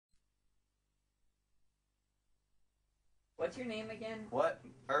What's your name again? What?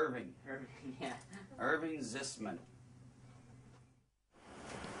 Irving. Irving, yeah. Irving Zisman.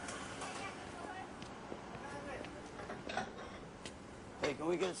 Hey, can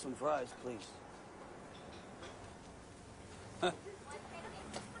we get some fries, please?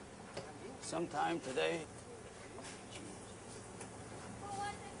 Sometime today.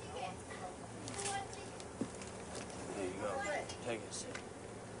 There you go. Take a sip.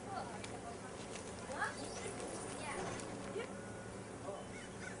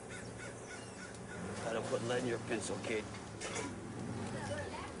 Gotta put lead in your pencil, kid.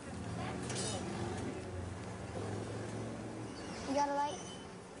 You got a light?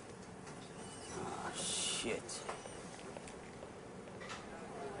 Oh, shit.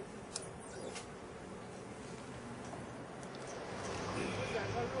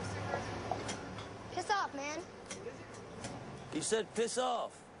 Piss off, man. He said piss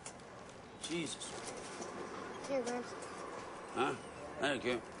off. Jesus. Here, Gramps. Huh? Thank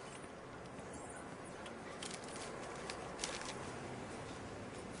you.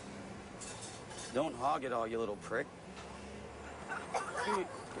 Don't hog it all, you little prick. Give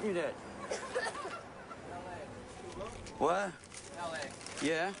me that. What? LA.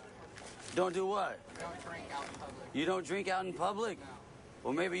 Yeah? Don't do what? Don't drink out in public. You don't drink out in public? No.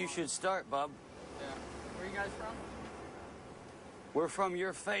 Well, maybe you should start, bub. Yeah. Where are you guys from? We're from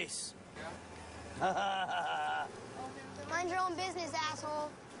your face. Yeah. Mind your own business, asshole.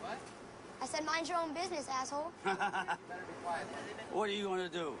 What? I said mind your own business, asshole. You better be quiet. What are you going to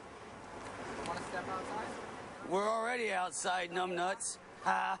do? Want to step outside? We're already outside, numbnuts.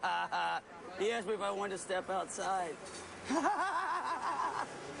 He asked me if I wanted to step outside.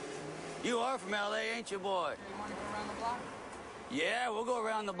 You are from LA, ain't you, boy? You want to go around the block? Yeah, we'll go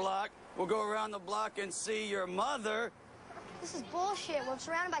around the block. We'll go around the block and see your mother. This is bullshit. We're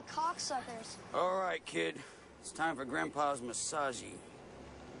surrounded by cocksuckers. All right, kid. It's time for Grandpa's massagey.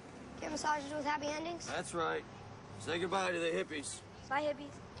 Get massages with happy endings? That's right. Say goodbye to the hippies. Bye,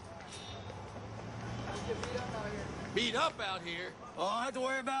 hippies. Beat up out here? Oh, I don't have to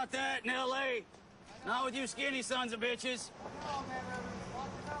worry about that in L.A. Not with you skinny sons of bitches.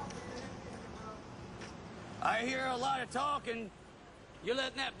 I hear a lot of talking. You're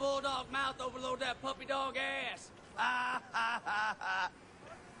letting that bulldog mouth overload that puppy dog ass.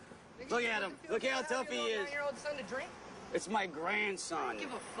 Look at him. Look how tough he is. 9-year-old son to drink? It's my grandson.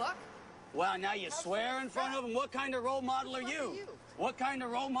 Give a fuck? Wow, now you swear in front of him? What kind of role model are you? What kind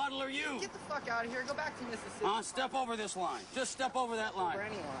of role model are you? Get the fuck out of here. Go back to Mississippi. Step over this line. Just step over that line. Over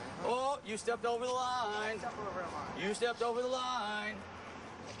any line. Oh, you stepped over the line. Step over a line. You stepped over the line.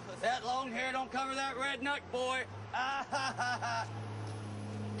 That long hair don't cover that red nut, boy.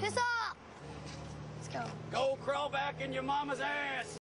 Piss off! Let's go. Go crawl back in your mama's ass.